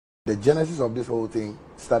the genesis of this whole thing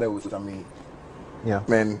started with Samini. Yeah.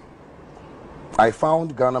 Man, I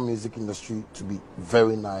found Ghana music industry to be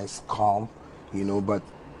very nice, calm, you know, but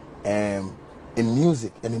in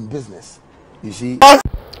music and in business, you see.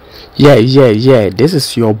 Yeah, this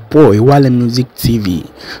is your boy Wale Music TV.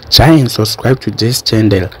 Try and subscribe to this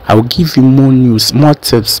channel. I will give you more news, more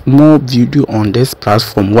tips, more video on this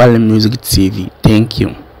platform, Wale Music TV. Thank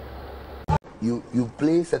you. You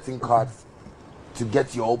play certain cards to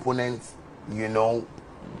get your opponent, you know,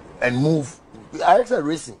 and move. I actually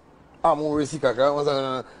racing. I'm on racing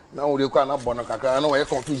kaka. Now they can't born kaka. I know I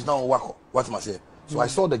confused now. What must I say? So I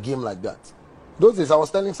saw the game like that. Those days I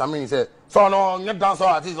was telling Samini, he said, "So no, you dance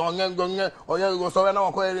artist, or you so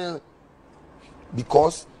now."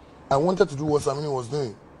 Because I wanted to do what Samini was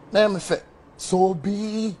doing. Now I'm fair. So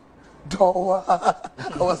be.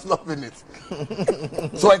 I was loving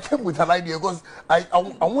it. So I came with an idea because I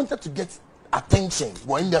wanted to get attention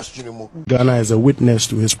for industry anymore. Ghana is a witness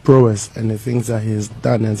to his prowess and the things that he has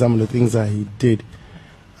done and some of the things that he did.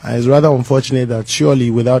 It's rather unfortunate that surely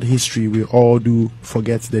without history we all do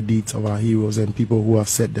forget the deeds of our heroes and people who have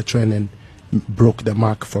set the trend and broke the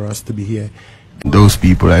mark for us to be here. Those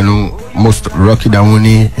people, I know most. Rocky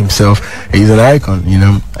Dawuni himself, he's an icon, you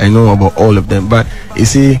know. I know about all of them, but you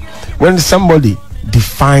see, when somebody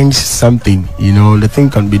defines something, you know, the thing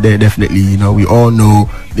can be there definitely, you know. We all know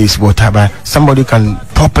this, whatever. Somebody can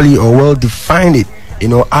properly or well define it, you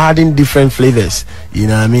know, adding different flavors, you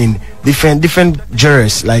know what I mean, different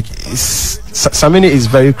genres. Like Samini is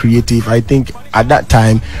very creative. I think at that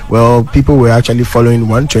time, well, people were actually following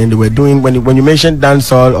one trend. They were doing, when you mentioned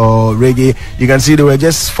dancehall or reggae, you can see they were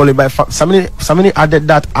just followed by Samini added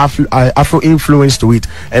that Afro influence to it,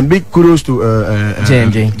 and big kudos to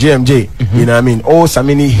JMJ. You know what I mean, all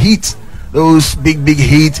Samini hits, those big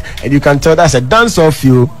hits, and you can tell that's a dancehall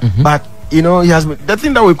feel. But you know, he has the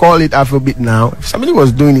thing that we call it Afrobeat now. If somebody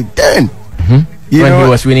was doing it then, when he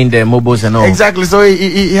was winning the mobiles and all. Exactly. So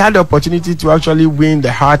he had the opportunity to actually win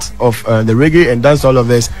the hearts of the reggae and dancehall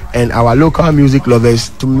lovers and our local music lovers,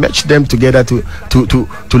 to match them together to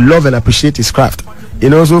love and appreciate his craft. You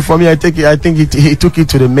know, so for me, I think he took it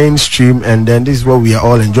to the mainstream, and then this is what we are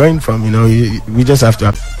all enjoying from. You know, we just have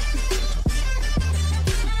to.